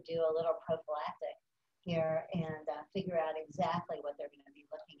them to do a little prophylactic here and figure out exactly what they're going to be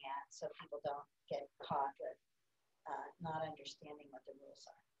looking at so people don't get caught with not understanding what the rules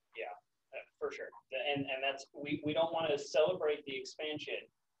are. Yeah, for sure. And that's, we don't want to celebrate the expansion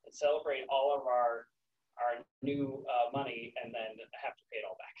and celebrate all of our new money and then have to pay it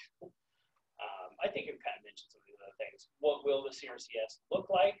all back. I think it kind of mentioned some of these other things. What will the CRCS look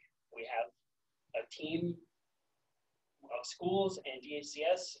like? We have a team of schools and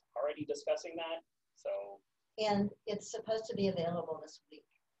DHCS already discussing that. So, and it's supposed to be available this week.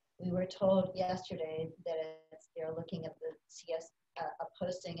 We were told yesterday that they're looking at the CS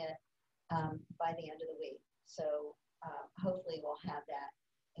posting it by the end of the week. So hopefully we'll have that,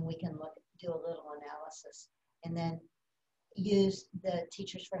 and we can do a little analysis, and then use the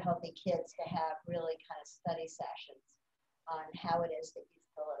Teachers for Healthy Kids to have really kind of study sessions on how it is that you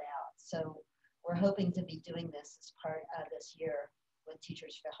fill it out. So we're hoping to be doing this as part of this year with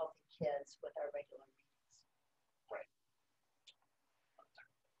Teachers for Healthy Kids with our regular meetings. Right.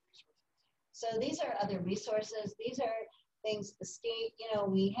 So these are other resources. These are things the state,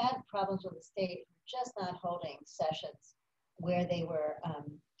 we had problems with the state just not holding sessions where they were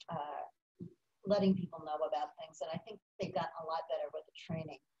letting people know about things. And I think they've gotten a lot better with the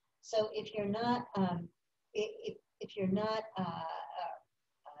training. So if you're not, if you're not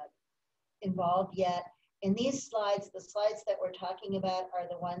involved yet, In these slides, the slides that we're talking about are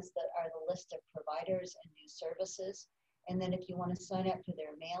the ones that are the list of providers and new services. And then if you want to sign up for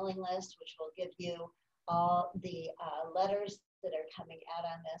their mailing list, which will give you all the letters that are coming out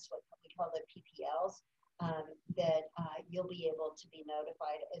on this, what we call the PPLs, that you'll be able to be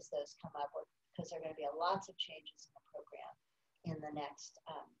notified as those come up, because there are going to be lots of changes in the program in the next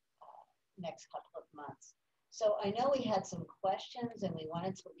couple of months. So I know we had some questions and we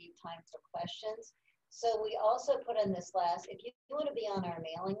wanted to leave time for questions. So we also put in this last, if you want to be on our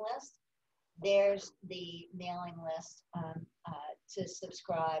mailing list, there's the mailing list to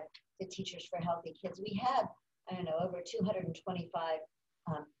subscribe to Teachers for Healthy Kids. We have, I don't know, over 225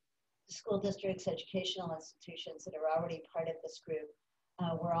 school districts, educational institutions that are already part of this group.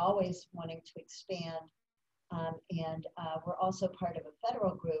 We're always wanting to expand, and we're also part of a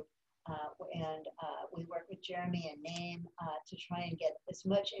federal group, and we work with Jeremy and NAME to try and get as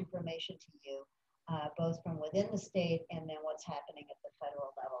much information to you, both from within the state and then what's happening at the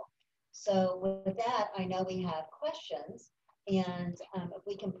federal level. So with that, I know we have questions, and if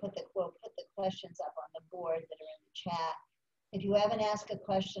we can we'll put the questions up on the board that are in the chat. If you haven't asked a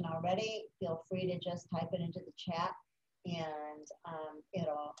question already, feel free to just type it into the chat, and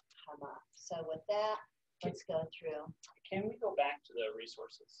it'll come up. So with that, let's go through. Can we go back to the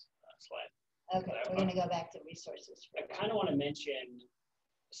resources slide? Okay, we're going to go back to resources. I kind of want to mention,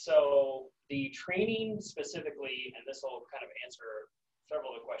 so the training specifically, and this will kind of answer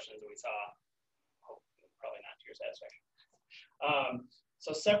several of the questions that we saw, probably not to your satisfaction.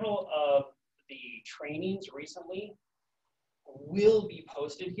 So several of the trainings recently will be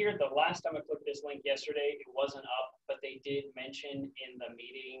posted here. The last time I clicked this link yesterday, it wasn't up, but they did mention in the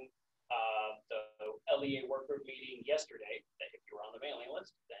meeting, the LEA work group meeting yesterday, that if you were on the mailing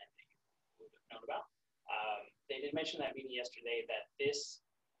list, then you would have known about. They did mention that meeting yesterday that this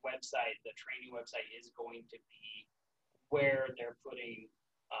website, the training website, is going to be where they're putting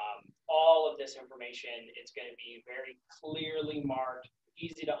all of this information. It's going to be very clearly marked,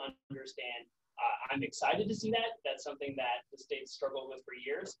 easy to understand. I'm excited to see that. That's something that the state struggled with for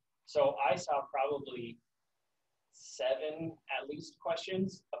years. So I saw probably 7 at least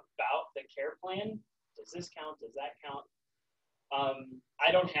questions about the care plan. Does this count? Does that count?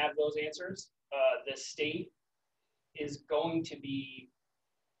 I don't have those answers. The state is going to be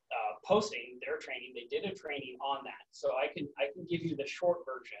posting their training. They did a training on that. So I can give you the short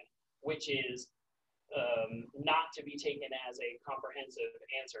version, which is not to be taken as a comprehensive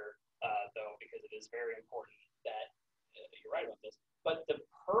answer, though, because it is very important that you're right about this. But the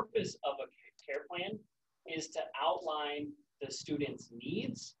purpose of a care plan is to outline the student's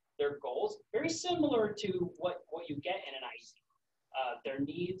needs, their goals, very similar to what you get in an IEP. Their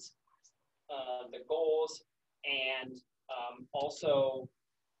needs, the goals, and also,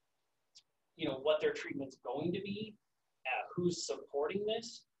 what their treatment's going to be, who's supporting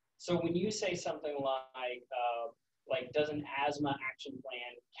this. So when you say something like does an asthma action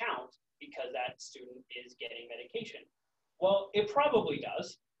plan count because that student is getting medication? Well, it probably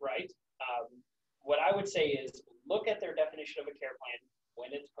does, right? What I would say is look at their definition of a care plan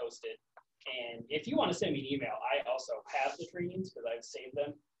when it's posted. And if you want to send me an email, I also have the trainings because I've saved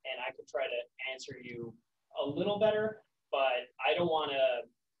them, and I could try to answer you a little better, but I don't want to,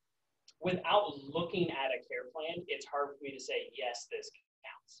 without looking at a care plan, it's hard for me to say, yes, this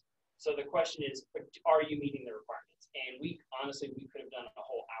counts. So the question is, are you meeting the requirements? And honestly, we could have done a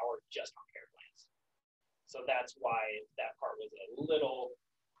whole hour just on care plans. So that's why that part was a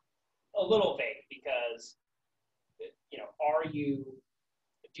little vague, because,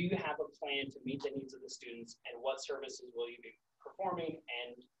 do you have a plan to meet the needs of the students, and what services will you be performing,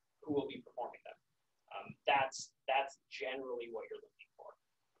 and who will be performing them? That's generally what you're looking for.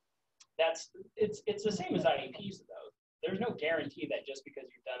 It's the same as IEPs, though. There's no guarantee that just because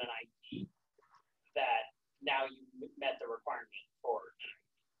you've done an IEP that now you met the requirement for an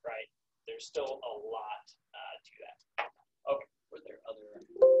IEP, right? There's still a lot to that. Okay, were there other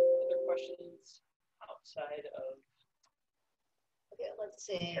questions outside of Let's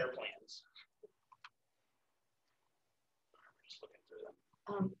see. care plans? We're just looking through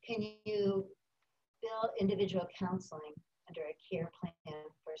them. Can you bill individual counseling under a care plan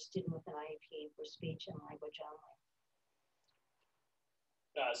for a student with an IEP for speech and language only?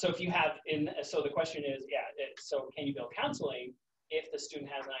 So if you have so the question is, so can you bill counseling if the student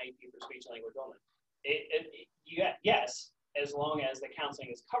has an IEP for speech and language only? Yes, as long as the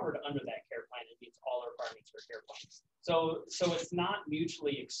counseling is covered under that care plan and meets all the requirements for care plans. So it's not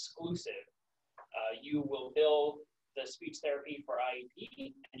mutually exclusive. You will bill the speech therapy for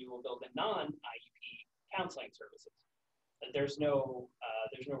IEP, and you will bill the non-IEP counseling services. There's no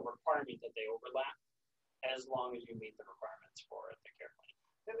requirement that they overlap. as long as you meet the requirements for the care plan.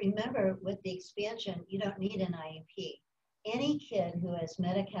 But remember, with the expansion, you don't need an IEP. Any kid who is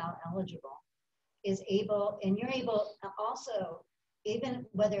Medi-Cal eligible is able, and you're able also, even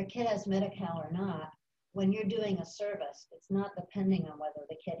whether a kid has Medi-Cal or not, when you're doing a service, it's not depending on whether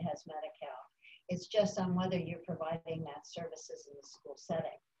the kid has Medi-Cal. It's just on whether you're providing that services in the school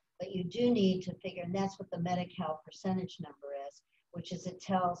setting. But you do need to figure, and that's what the Medi-Cal percentage number is, which is it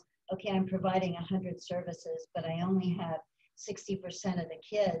tells, okay, I'm providing 100 services, but I only have 60% of the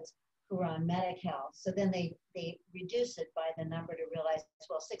kids who are on Medi-Cal. So then they reduce it by the number to realize,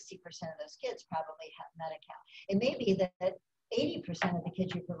 well, 60% of those kids probably have Medi-Cal. It may be that 80% of the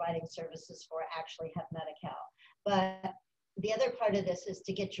kids you're providing services for actually have Medi-Cal. But the other part of this is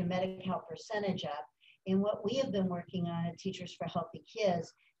to get your Medi-Cal percentage up. And what we have been working on at Teachers for Healthy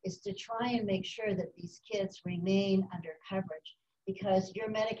Kids is to try and make sure that these kids remain under coverage, because your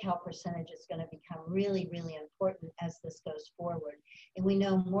Medi-Cal percentage is going to become really, really important as this goes forward. And we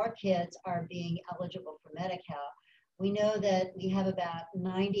know more kids are being eligible for Medi-Cal. We know that we have about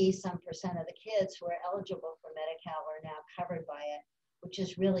 90-some% of the kids who are eligible for Medi-Cal are now covered by it, which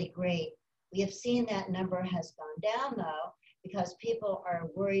is really great. We have seen that number has gone down, though, because people are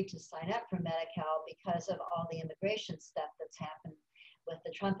worried to sign up for Medi-Cal because of all the immigration stuff that's happened with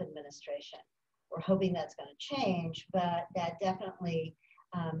the Trump administration. We're hoping that's going to change, but that definitely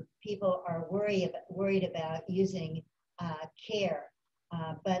people are worried about using care,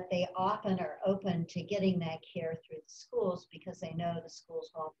 but they often are open to getting that care through the schools because they know the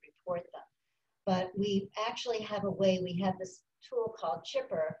schools won't report them. But we actually have a way, we have this tool called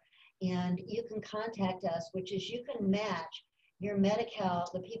Chipper, and you can contact us, which is you can match your Medi-Cal,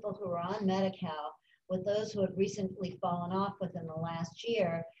 the people who are on Medi-Cal, with those who have recently fallen off within the last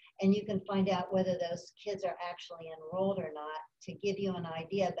year, and you can find out whether those kids are actually enrolled or not to give you an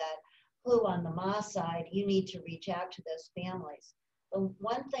idea about who on the MA side you need to reach out to those families. The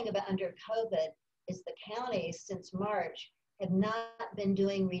one thing about under COVID is the counties since March have not been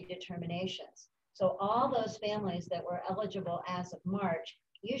doing redeterminations. So all those families that were eligible as of March,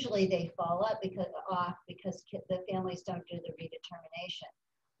 usually they fall off because the families don't do the redetermination.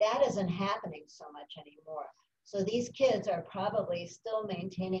 That isn't happening so much anymore. So these kids are probably still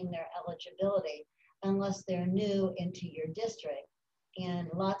maintaining their eligibility unless they're new into your district. And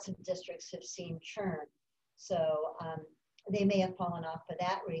lots of districts have seen churn. So they may have fallen off for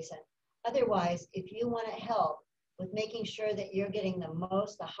that reason. Otherwise, if you want to help with making sure that you're getting the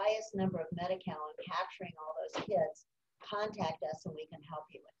highest number of Medi-Cal and capturing all those kids, contact us and we can help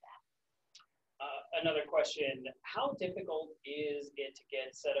you with that. Another question, how difficult is it to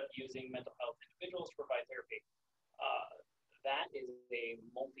get set up using mental health individuals to provide therapy? That is a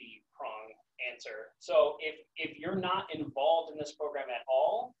multi-pronged answer. So if you're not involved in this program at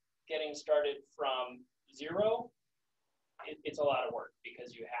all, getting started from zero, it's a lot of work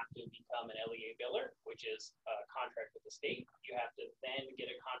because you have to become an LEA biller, which is a contract with the state. You have to then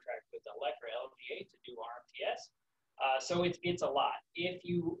get a contract with the LEC or LGA to do RMTS. So it's a lot. If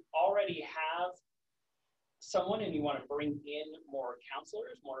you already have someone and you want to bring in more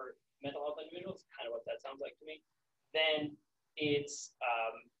counselors, more mental health individuals, kind of what that sounds like to me, then it's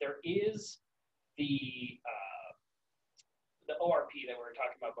there is the ORP that we were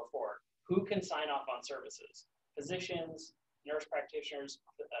talking about before. Who can sign off on services? Physicians, nurse practitioners,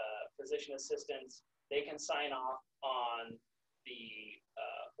 physician assistants, they can sign off on the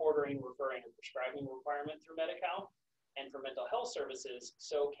ordering, referring, and prescribing requirement through Medi-Cal. And for mental health services,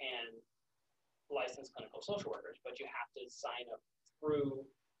 so can licensed clinical social workers, but you have to sign up through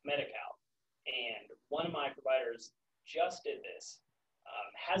Medi-Cal. And one of my providers just did this.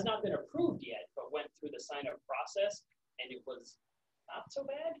 Has not been approved yet, but went through the sign-up process, and it was not so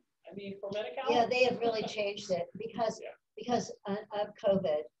bad. I mean, for Medi-Cal. Yeah, they have really changed it because of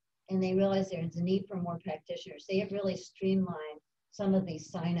COVID, and they realized there's a need for more practitioners. They have really streamlined some of these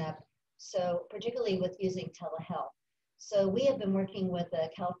sign-up, so particularly with using telehealth. So we have been working with the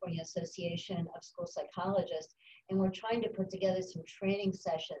California Association of School Psychologists, and we're trying to put together some training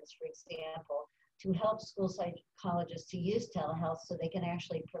sessions, for example, to help school psychologists to use telehealth so they can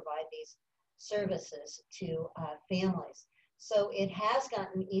actually provide these services to families. So it has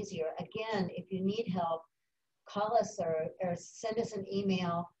gotten easier. Again, if you need help, call us or send us an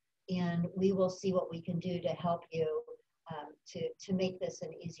email, and we will see what we can do to help you to make this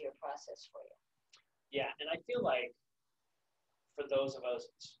an easier process for you. Yeah, and I feel like for those of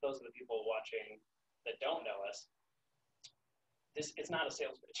the people watching that don't know us, it's not a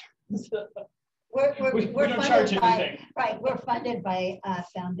sales pitch. we don't charge anything. Right, we're funded by a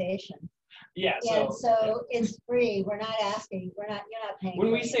foundation. Yeah, And so it's free. You're not paying. When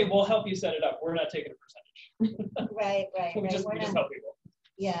for we say we'll help you set it up, we're not taking a percentage. Right. We just help people.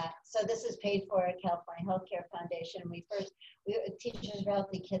 Yeah, so this is paid for at California Healthcare Foundation. Teachers for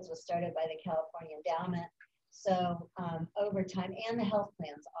Healthy Kids was started by the California Endowment. So over time, and the health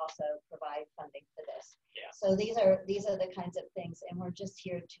plans also provide funding for this. Yeah. So these are the kinds of things, and we're just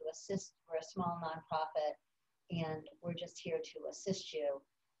here to assist. We're a small nonprofit, and we're just here to assist you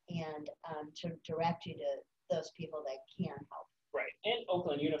and to direct you to those people that can help. Right, and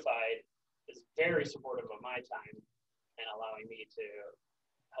Oakland Unified is very supportive of my time and allowing me to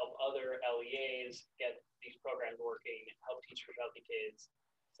help other LEAs get these programs working, help teachers, healthy kids.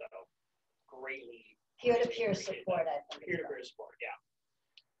 So greatly. Peer-to-peer support, I think. Peer-to-peer support, yeah.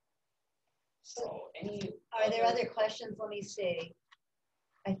 So are there other questions? Let me see.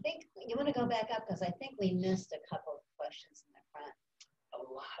 I think you want to go back up because I think we missed a couple of questions in the front. A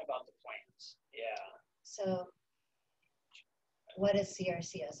lot about the plans, yeah. So what is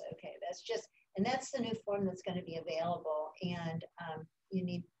CRCS? Okay, that's the new form that's going to be available, and you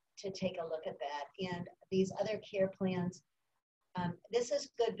need to take a look at that. And these other care plans, this is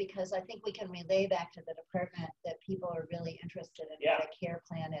good because I think we can relay back to the department that people are really interested in what a care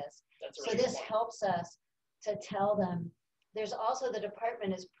plan is. So this helps us to tell them. There's also the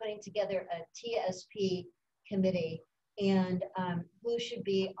department is putting together a TSP committee, and who should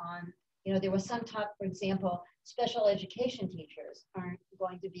be on, there was some talk, for example, special education teachers aren't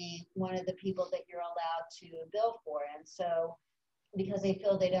going to be one of the people that you're allowed to bill for. And so, because they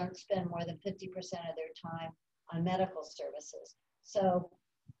feel they don't spend more than 50% of their time on medical services. So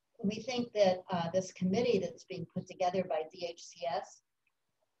we think that this committee that's being put together by DHCS,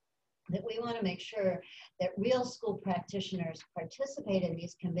 that we want to make sure that real school practitioners participate in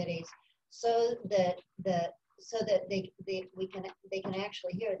these committees so that they can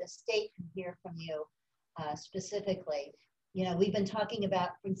actually hear, the state can hear from you specifically. We've been talking about,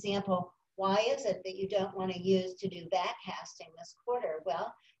 for example, why is it that you don't want to do backcasting this quarter?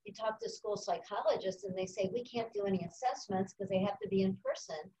 Well, you talk to school psychologists and they say we can't do any assessments because they have to be in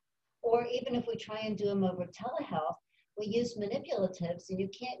person. Or even if we try and do them over telehealth, we use manipulatives, and you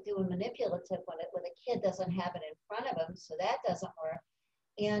can't do a manipulative when a kid doesn't have it in front of them, so that doesn't work.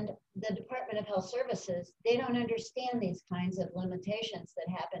 And the Department of Health Services, they don't understand these kinds of limitations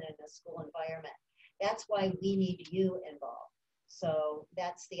that happen in a school environment. That's why we need you involved. So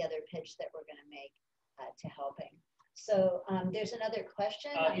that's the other pitch that we're going to make to helping. So there's another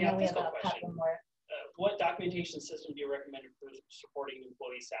question. I know we have a couple more. What documentation system do you recommend for supporting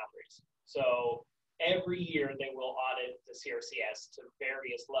employee salaries? So every year they will audit the CRCS to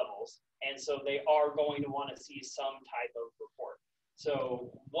various levels. And so they are going to want to see some type of report.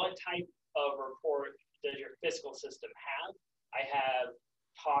 So what type of report does your fiscal system have? I have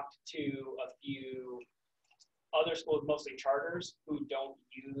talked to a few other schools, mostly charters, who don't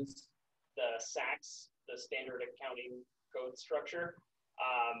use the SACS, the Standard Accounting Code structure.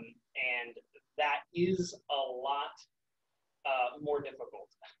 And that is a lot more difficult.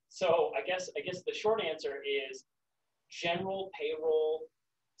 So I guess the short answer is general payroll,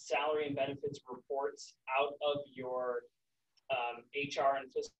 salary and benefits reports out of your HR and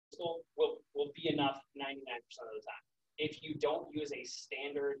fiscal will be enough 99% of the time. If you don't use a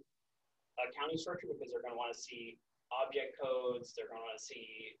standard accounting structure, because they're going to want to see object codes, they're going to want to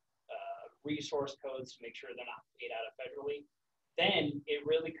see resource codes to make sure they're not paid out of federally, then it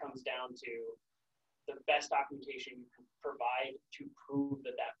really comes down to the best documentation you can provide to prove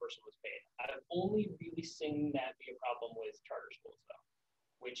that that person was paid. I've only really seen that be a problem with charter schools, though,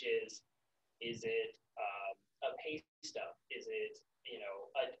 which is it a pay stub? Is it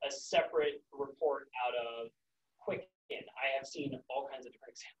a separate report out of Quicken? I have seen all kinds of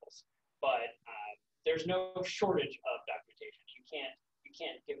different examples, but there's no shortage of documentation. You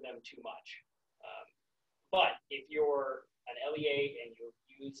can't give them too much. But if you're an LEA and you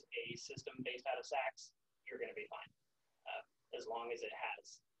use a system based out of SACS, you're going to be fine, as long as it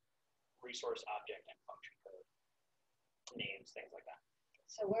has resource, object, and function code, names, things like that.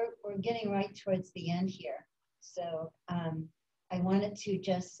 So we're getting right towards the end here. So I wanted to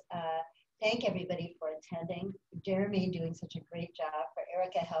just thank everybody for attending. Jeremy doing such a great job, for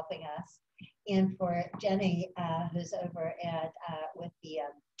Erica helping us, and for Jenny, who's over at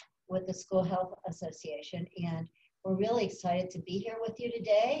with the School Health Association. And we're really excited to be here with you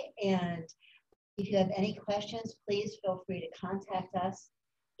today. And if you have any questions, please feel free to contact us.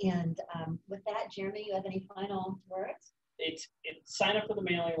 And with that, Jeremy, you have any final words? It's sign up for the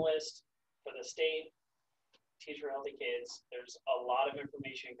mailing list for the state Teach for Healthy Kids. There's a lot of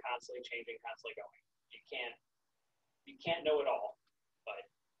information constantly changing, constantly going. You can't know it all, but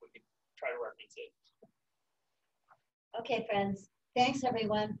we can try departments in. Okay, friends. Thanks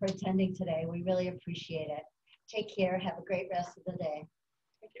everyone for attending today. We really appreciate it. Take care. Have a great rest of the day.